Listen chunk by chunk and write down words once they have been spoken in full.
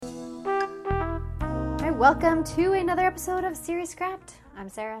Welcome to another episode of Series Scrapped. I'm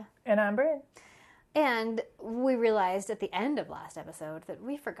Sarah. And I'm Bryn. And we realized at the end of last episode that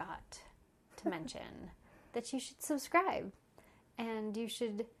we forgot to mention that you should subscribe and you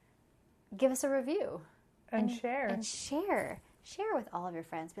should give us a review. And share. And share. Share with all of your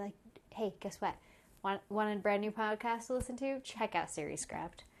friends. Be like, hey, guess what? Want a brand new podcast to listen to? Check out Series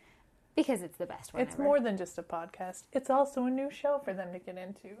Scrapped. Because it's the best one It's ever. more than just a podcast. It's also a new show for them to get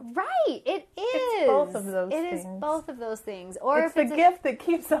into. Right, it is. It's both of those things. things. It is both of those things. Or It's if the gift that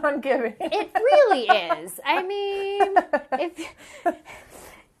keeps on giving. It really is. I mean,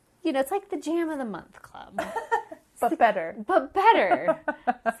 it's like the Jam of the Month Club. But better. But better.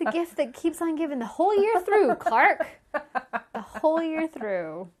 It's the gift that keeps on giving the whole year through, Clark. The whole year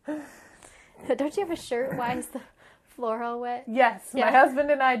through. Don't you have a shirt? Why is the floor all wet? Yes, Yeah. my husband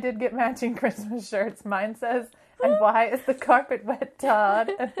and I did get matching Christmas shirts. Mine says, and why is the carpet wet,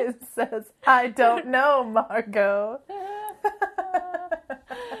 Todd? And his says, I don't know, Margot.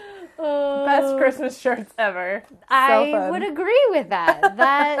 Best Christmas shirts ever. I would agree with that.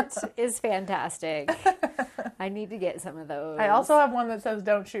 That is fantastic. I need to get some of those. I also have one that says,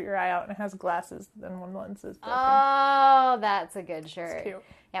 don't shoot your eye out, and it has glasses, and one lens is broken. Oh, that's a good shirt. It's cute.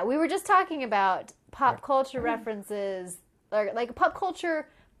 Yeah, we were just talking about pop culture references, or like pop culture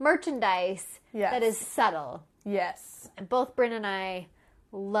merchandise Yes. that is subtle. Yes. And both Bryn and I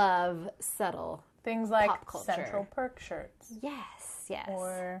love subtle. Things like Pop culture. Central Perk shirts. Yes, yes.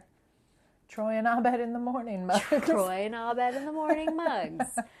 Or Troy and Abed in the morning mugs. Troy and Abed in the morning mugs.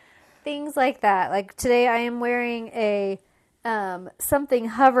 Things like that. Like today I am wearing a something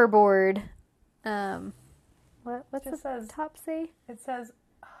hoverboard. What's Just the says- top say? It says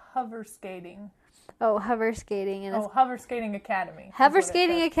hover skating. Oh, hover skating, and it's Hover Skating Academy. is Hover what it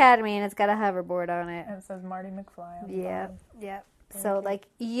Skating says. Academy, and it's got a hoverboard on it. And it says Marty McFly on the Yeah, bottom. yeah. So like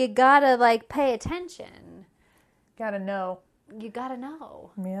you gotta like pay attention. Gotta know. You gotta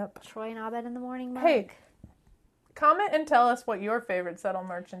know. Yep. Troy and Abed in the morning mug. Hey, comment and tell us what your favorite subtle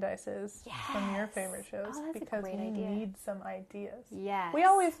merchandise is from your Yes. favorite shows. Oh, that's a because great we idea. need some ideas. Yes. We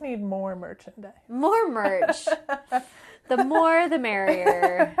always need more merchandise. more merch. The more, the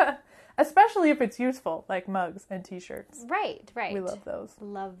merrier. Especially if it's useful, like mugs and t-shirts. Right. We love those.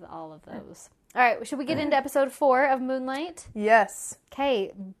 Love all of those. All right, should we get into episode 4 of Moonlight? Yes.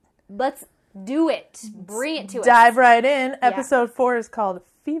 Okay, let's do it. Bring it to us. Dive right in. Episode 4 is called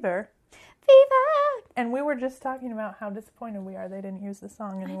Fever. Fever! And we were just talking about how disappointed we are they didn't use the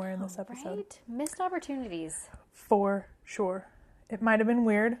song anywhere in this episode. Right? Missed opportunities. For sure. It might have been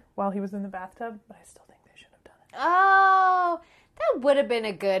weird while he was in the bathtub, but I still think they should have done it. Oh, that would have been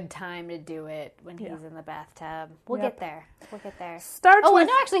a good time to do it when he's Yeah. in the bathtub. We'll Yep. get there. We'll get there. Starts Oh, with,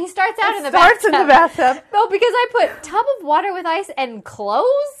 no, actually, he starts out in the starts bathtub. in the bathtub. No, because I put tub of water with ice and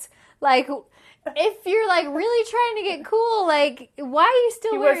clothes. Like, if you're, like, really trying to get cool, like, why are you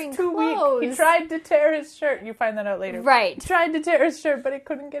still He wearing was too clothes? weak. He tried to tear his shirt. You find that out later. Right. He tried to tear his shirt, but he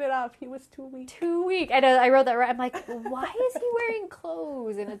couldn't get it off. He was too weak. Too weak. I know, I wrote that right. I'm like, why is he wearing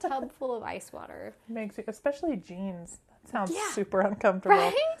clothes in a tub full of ice water? Makes it, especially jeans. That sounds Yeah. super uncomfortable.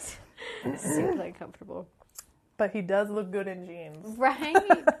 Right? Super uncomfortable. But he does look good in jeans. Right?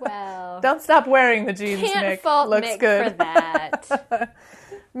 Well, Don't stop wearing the jeans, can't Mick. fault Looks Mick good. for that.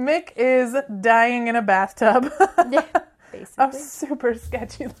 Mick is dying in a bathtub. A Basically. super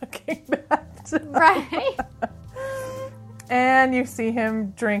sketchy looking bathtub. Right? And you see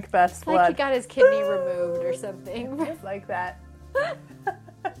him drink Beth's Like he blood. got his kidney removed or something. Just like that.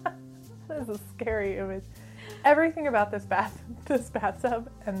 This is a scary image. Everything about this bathtub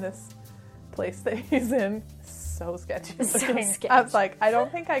and this place that he's in is so sketchy So looking. I sketchy. was like, I don't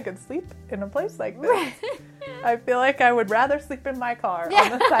think I could sleep in a place like this. I feel like I would rather sleep in my car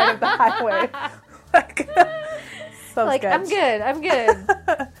on the side of the highway. Like, so Like, sketch. I'm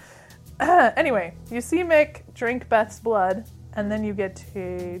good. Anyway, you see Mick drink Beth's blood, and then you get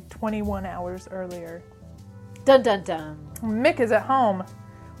to 21 hours earlier. Dun dun dun. Mick is at home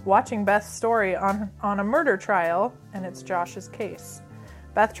watching Beth's story on a murder trial, and it's Josh's case.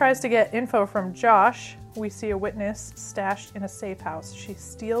 Beth tries to get info from Josh. We see a witness stashed in a safe house. She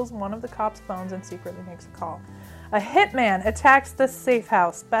steals one of the cops' phones and secretly makes a call. A hitman attacks the safe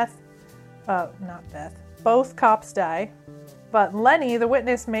house. Both cops die, but Lenny, the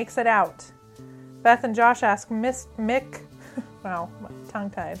witness, makes it out. Beth and Josh ask Mick, wow,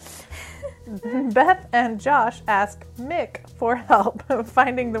 tongue-tied. Beth and Josh ask Mick for help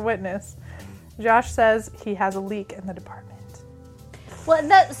finding the witness. Josh says he has a leak in the department.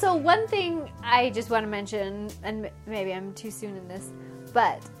 Well, so one thing I just want to mention, and maybe I'm too soon in this,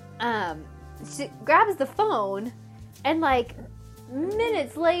 but she grabs the phone, and like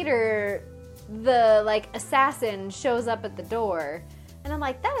minutes later, the like assassin shows up at the door, and I'm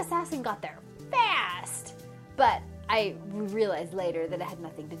like, that assassin got there fast. But I realized later that it had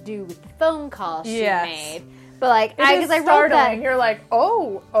nothing to do with the phone call she made. But like, because I wrote that, you're like,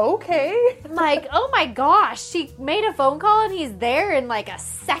 oh, okay. I'm like, oh my gosh, she made a phone call and he's there in like a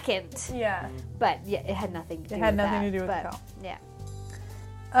second. Yeah. But yeah, it had nothing to do with that. It had nothing to do with the call. Yeah.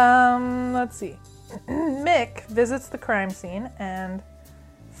 Let's see. Mick visits the crime scene and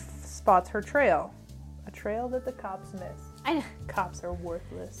spots her trail. A trail that the cops missed. I know. Cops are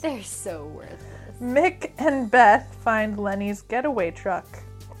worthless. They're so worthless. Mick and Beth find Lenny's getaway truck.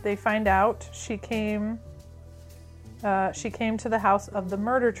 They find out she came to the house of the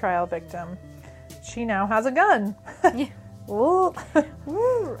murder trial victim. She now has a gun. Ooh.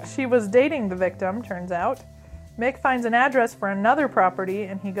 She was dating the victim, turns out. Mick finds an address for another property,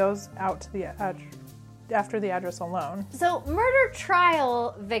 and he goes out to the after the address alone. So, murder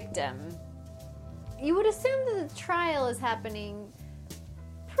trial victim. You would assume that the trial is happening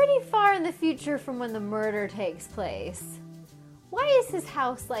pretty far in the future from when the murder takes place. Why is his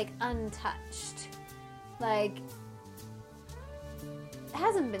house, like, untouched? Like,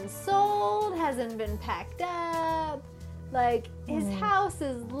 hasn't been sold, hasn't been packed up. Like, his house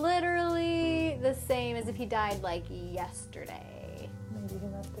is literally the same as if he died, like, yesterday. Maybe he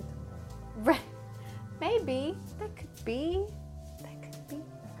left it. Right. Maybe. That could be.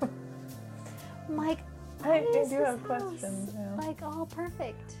 I'm like, I is do this have house, questions. Yeah. like, all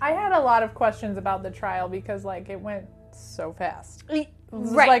perfect? I had a lot of questions about the trial because, like, it went so fast. It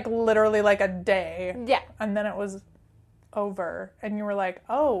was, Right. like, literally, like, a day. Yeah. And then it was over. And you were like,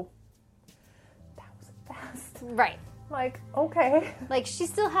 oh, that was fast. Right. Like, okay. Like, she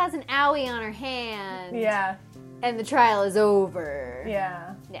still has an owie on her hand. Yeah. And the trial is over.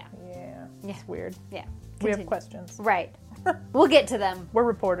 Yeah. Yeah. Yeah. Yeah. It's weird. Yeah. We have Continue. questions. Right. We'll get to them. We're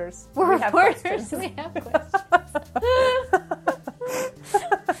reporters. We're We have reporters. questions. We have questions.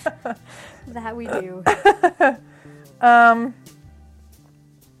 That we do.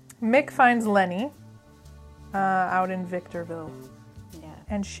 Mick finds Lenny out in Victorville, Yeah.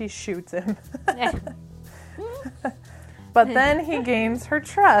 and she shoots him. Yeah. But then he gains her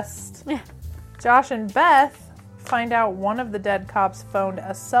trust. Josh and Beth find out one of the dead cops phoned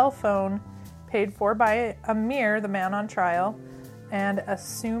a cell phone paid for by Amir, the man on trial, and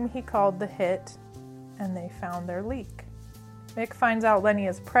assume he called the hit, and they found their leak. Mick finds out Lenny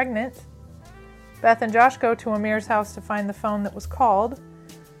is pregnant. Beth and Josh go to Amir's house to find the phone that was called.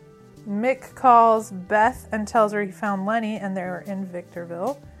 Mick calls Beth and tells her he found Lenny and they're in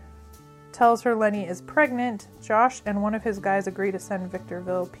Victorville. Tells her Lenny is pregnant. Josh and one of his guys agree to send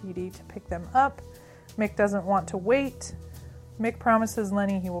Victorville PD to pick them up. Mick doesn't want to wait. Mick promises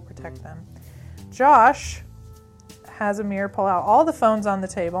Lenny he will protect them. Josh has Amir pull out all the phones on the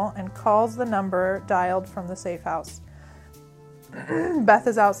table and calls the number dialed from the safe house. Beth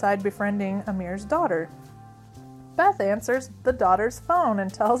is outside befriending Amir's daughter. Beth answers the daughter's phone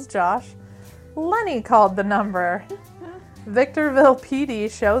and tells Josh Lenny called the number. Victorville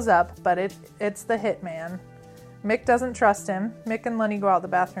PD shows up, but it's the hitman. Mick doesn't trust him. Mick and Lenny go out the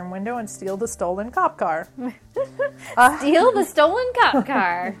bathroom window and steal the stolen cop car. Steal the stolen cop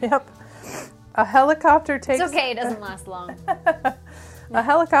car. Yep. A helicopter takes... It's okay, it doesn't last long. A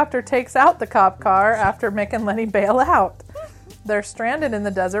helicopter takes out the cop car after Mick and Lenny bail out. They're stranded in the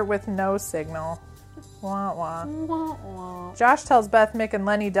desert with no signal. Wah, wah. Wah, wah. Josh tells Beth Mick and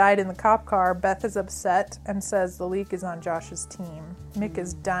Lenny died in the cop car. Beth is upset and says the leak is on Josh's team. Mick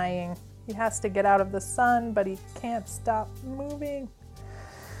is dying. He has to get out of the sun, but he can't stop moving.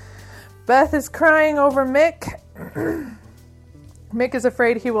 Beth is crying over Mick. Mick is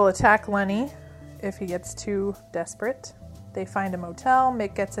afraid he will attack Lenny if he gets too desperate. They find a motel.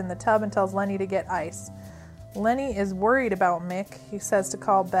 Mick gets in the tub and tells Lenny to get ice. Lenny is worried about Mick. He says to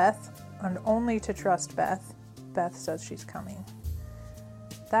call Beth and only to trust Beth. Beth says she's coming.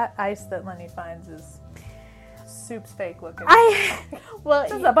 That ice that Lenny finds is soup's fake looking.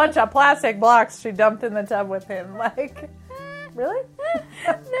 This is a bunch of plastic blocks she dumped in the tub with him. Like, really?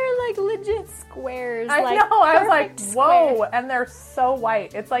 They're like legit squares. I like know. I was like, perfect whoa! square. And they're so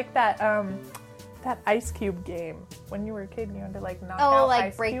white. It's like that Ice Cube game when you were a kid and you had to like knock out like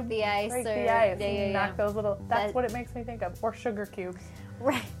ice break cube. the ice Break or the ice. yeah, and yeah, knock those little. That's That- what it makes me think of. Or sugar cubes.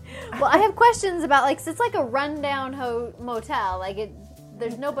 Right. Well, I have questions about like 'cause it's like a rundown motel. Like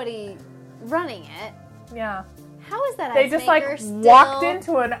there's nobody running it. Yeah. How is that? They ice just maker like still walked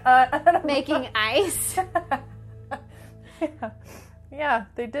into an making ice. Yeah,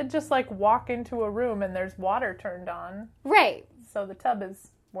 they did just like walk into a room and there's water turned on. Right. So the tub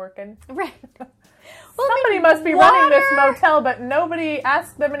is working. Right. Somebody must be running this motel, but nobody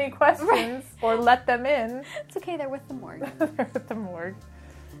asked them any questions or let them in. It's okay, they're with the morgue. They're at the morgue.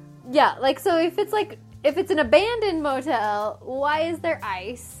 Yeah, like, so if it's an abandoned motel, why is there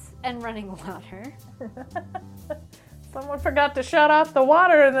ice and running water? Someone forgot to shut off the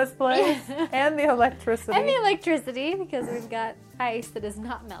water in this place. And the electricity. And the electricity, because we've got ice that is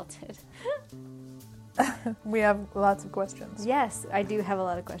not melted. We have lots of questions. Yes, I do have a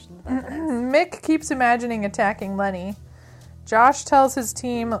lot of questions about that. Mick keeps imagining attacking Lenny. Josh tells his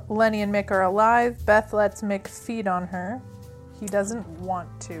team Lenny and Mick are alive. Beth lets Mick feed on her. He doesn't want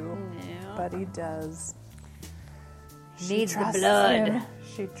to, No. but he does. Needs the trusts blood. him.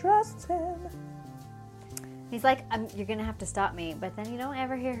 She trusts him. He's like, you're going to have to stop me. But then you don't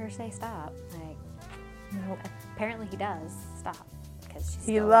ever hear her say stop. Like, Nope. apparently he does stop. Because she's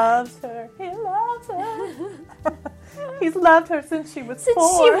He still loves her. He loves her. He's loved her since she was Since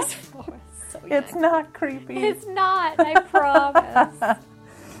 4. she was 4. So It's young. not creepy. It's not, I promise.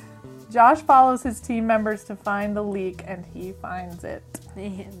 Josh follows his team members to find the leak, and he finds it.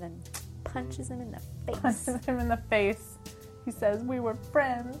 And then punches him in the face. Punches him in the face. He says, "We were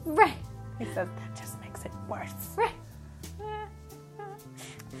friends." Right. He says, "That just makes it worse." Right.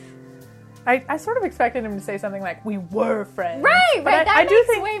 I sort of expected him to say something like, "We were friends." Right, But right. That I do makes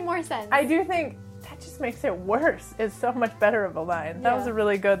think, way more sense. I do think that just makes it worse. Is so much better of a line. That Yeah. was a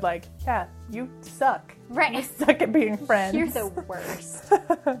really good, like, yeah, you suck. Right. You suck at being friends. You're the worst.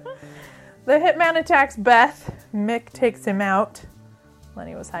 The hitman attacks Beth. Mick takes him out.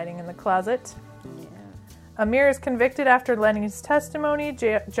 Lenny was hiding in the closet. Yeah. Amir is convicted after Lenny's testimony.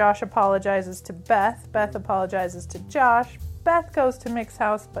 Josh apologizes to Beth. Beth apologizes to Josh. Beth goes to Mick's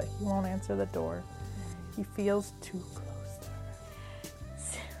house, but he won't answer the door. He feels too close to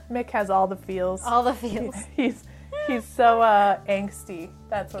her. Mick has all the feels. All the feels. He's so angsty.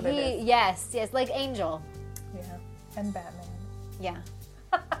 That's what it is. Yes, like Angel. Yeah. And Batman. Yeah.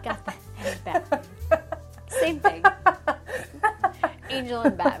 Got that. And Batman. Same thing. Angel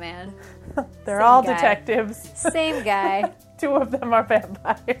and Batman. They're Same all guy. detectives. Same guy. 2 of them are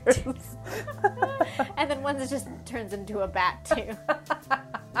vampires. And then one that just turns into a bat, too.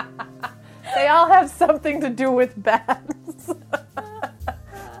 They all have something to do with bats.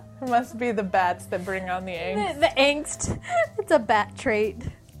 It must be the bats that bring on the angst. The angst. It's a bat trait.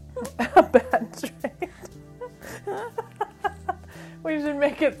 A bat trait. We should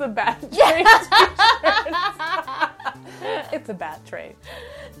make it the bat trait t-shirt. It's a bat trait.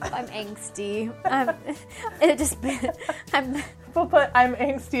 I'm angsty. I'm We'll put "I'm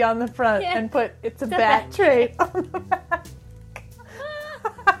angsty" on the front Yeah. and put "It's a It's a bat bat trait" on the back.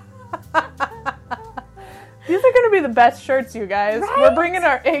 These are going to be the best shirts, you guys. Right? We're bringing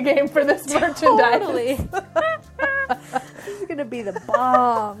our A game for this merchandise. Totally. This is gonna be the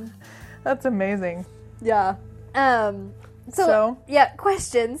bomb. That's amazing. Yeah. So? Yeah,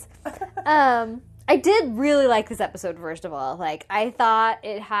 questions. I did really like this episode, first of all. Like, I thought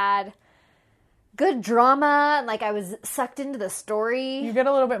it had good drama, and like I was sucked into the story. You get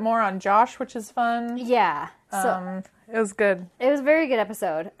a little bit more on Josh, which is fun. Yeah. So It was good. it was a very good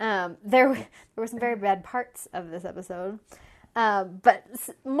episode. There were some very bad parts of this episode. But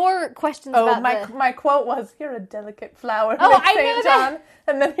more questions Oh, about my quote was, "You're a delicate flower, Oh, Nick I St. know John." that.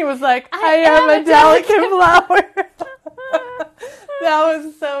 And then he was like, I "I am am a delicate flower." That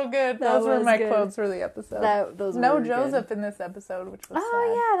was so good. That Those were was my good. quotes for the episode. those No were good. Joseph in this episode, which was sad.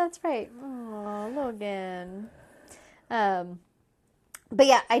 Oh, yeah, that's right. Oh, Logan. But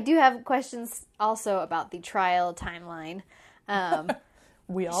yeah, I do have questions also about the trial timeline.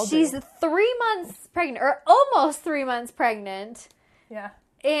 We all She's do. 3 months pregnant, or almost 3 months pregnant, Yeah.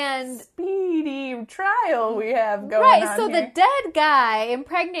 and Speedy trial we have going right. on So here. the dead guy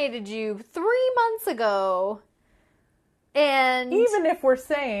impregnated you 3 months ago, and Even if we're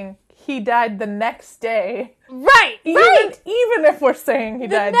saying he died the next day. right. Even if we're saying he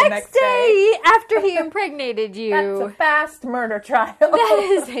died the next day. day after he impregnated you. That's a fast murder trial. That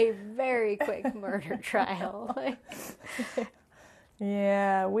is a very quick murder trial. Like,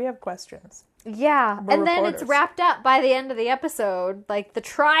 Yeah, we have questions. yeah, We're and then it's reporters. wrapped up by the end of the episode. Like, the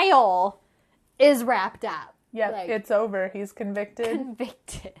trial is wrapped up. Yeah, Like, it's over. He's convicted.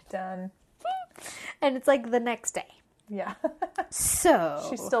 convicted. Done. And it's like the next day. Yeah. So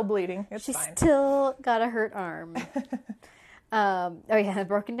She's still bleeding. It's she's fine. still got a hurt arm. Oh yeah, the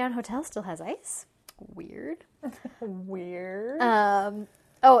broken down hotel still has ice. Weird. Weird.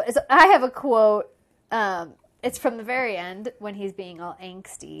 So I have a quote. It's from the very end when he's being all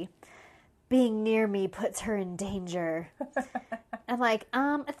angsty. Being near me puts her in danger. I'm like,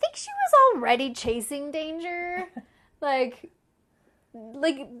 I think she was already chasing danger. Like,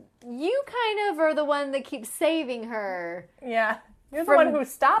 like, you kind of are the one that keeps saving her. Yeah. You're the From one who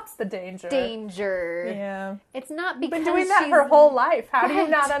stops the danger. Yeah. It's not because You've been doing that she's... her whole life. How do you Right.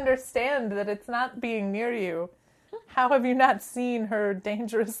 not understand that it's not being near you? How have you not seen her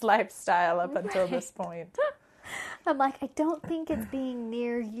dangerous lifestyle up until this point? I'm like, I don't think it's being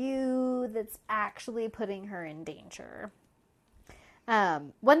near you that's actually putting her in danger.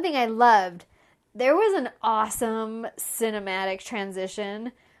 One thing I loved, there was an awesome cinematic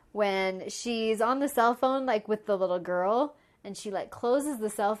transition when she's on the cell phone, like, with the little girl, and she, like, closes the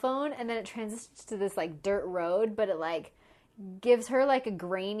cell phone, and then it transitions to this, like, dirt road, but it, like, gives her, like, a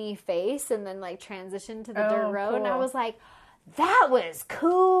grainy face, and then, like, transition to the dirt road, and I cool. was like, that was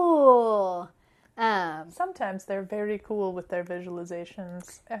cool! Sometimes they're very cool with their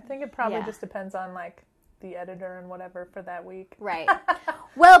visualizations. I think it probably Yeah. just depends on, like, the editor and whatever for that week. Right.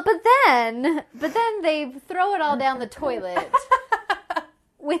 Well, but then they throw it all down the toilet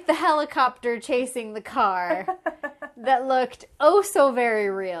with the helicopter chasing the car that looked oh so very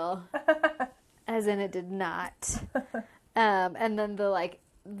real, as in it did not. And then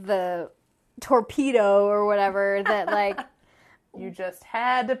the torpedo or whatever that, like, You just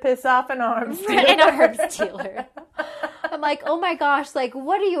had to piss off an arms dealer. an arms dealer. I'm like, oh my gosh, like,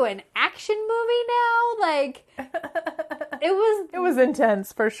 what are you, an action movie now? Like, It was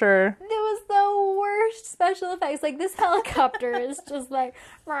intense for sure. it was the worst special effects. Like, this helicopter is just like,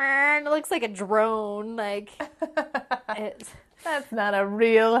 it looks like a drone. Like, it's, That's not a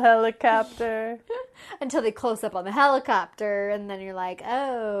real helicopter. until they close up on the helicopter, and then you're like,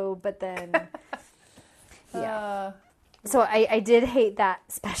 oh, but then, yeah. So I did hate that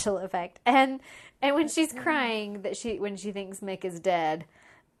special effect. And when she's crying when she thinks Mick is dead,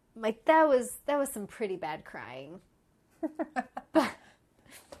 I'm like, that was some pretty bad crying.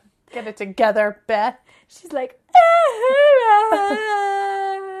 Get it together, Beth. She's like,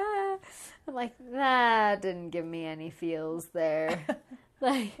 I'm like, that didn't give me any feels there.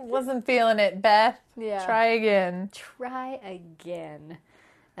 Like, Wasn't feeling it, Beth. yeah. Try again. Try again.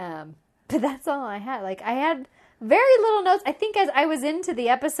 But that's all I had. Like, I had very little notes. I think as I was into the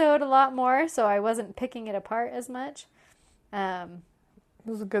episode a lot more, so I wasn't picking it apart as much. It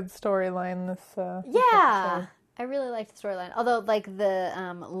was a good storyline. This Yeah. episode. I really liked the storyline. Although, like, the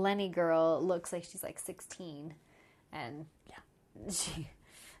Lenny girl looks like she's, like, 16. And, yeah. She...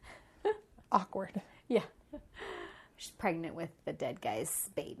 Awkward. Yeah. She's pregnant with the dead guy's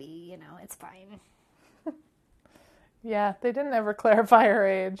baby. You know, it's fine. Yeah, they didn't ever clarify her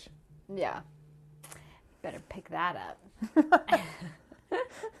age. Yeah. Better pick that up.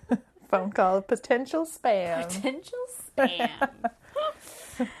 Phone call of potential spam. Potential spam.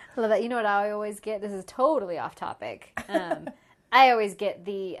 I love that. You know what I always get? This is totally off topic. I always get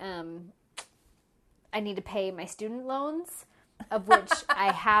the I need to pay my student loans, of which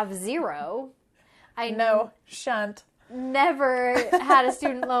I have zero. No, shunt. Never had a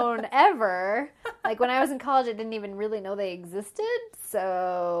student loan ever. Like, when I was in college, I didn't even really know they existed.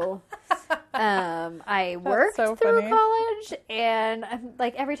 So I worked so through funny. college, and I'm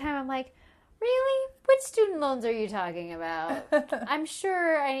like, every time I'm like, really? Which student loans are you talking about? I'm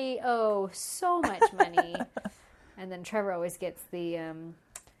sure I owe so much money. And then Trevor always gets the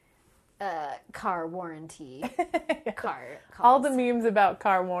car warranty. Car All calls. the memes about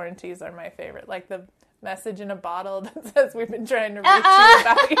car warranties are my favorite. Like the message in a bottle that says, "We've been trying to reach you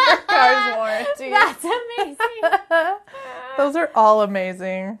about your car's warranty." That's amazing. Those are all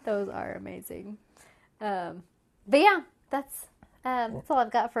amazing. Those are amazing. But yeah, that's all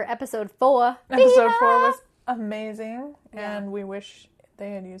I've got for episode 4. Episode 4 was amazing, Yeah. and we wish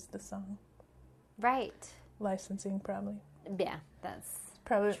they had used the song. Right. Licensing, probably. Yeah, that's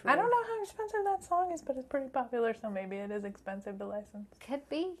Probably. True. I don't know how expensive that song is, but it's pretty popular, so maybe it is expensive to license. could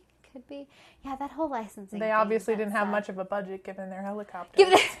be. Yeah, that whole licensing. They thing, obviously that's didn't have sad. much of a budget given their helicopter.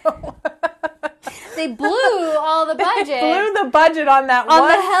 Given They blew all the budget Blew the budget on that on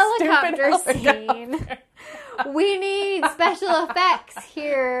one the stupid helicopter scene. We need special effects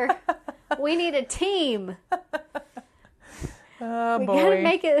here. We need a team. Oh We boy. gotta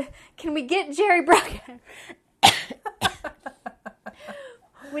make it. Can we get Jerry Bruckheimer?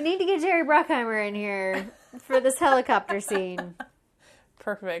 We need to get Jerry Bruckheimer in here for this helicopter scene.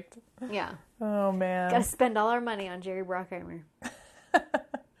 Perfect. Yeah. Oh man. Gotta spend all our money on Jerry Bruckheimer.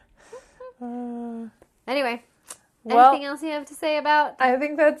 Anyway. Well- Anything else you have to say about? I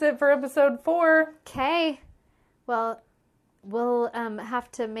think that's it for episode 4. Okay. Well, we'll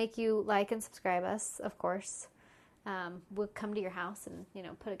have to make you like and subscribe us, of course. We'll come to your house and,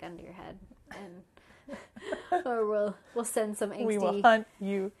 put a gun to your head, and or we'll send some We will hunt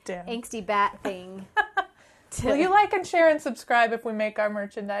you down. angsty bat thing Will you like and share and subscribe if we make our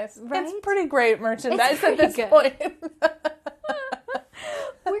merchandise? Right? It's pretty great merchandise It's at pretty this good. point.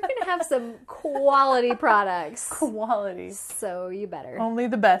 We're going to have some quality products. Quality. So you better. Only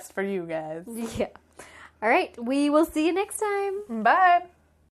the best for you guys. Yeah. All right. We will see you next time. Bye.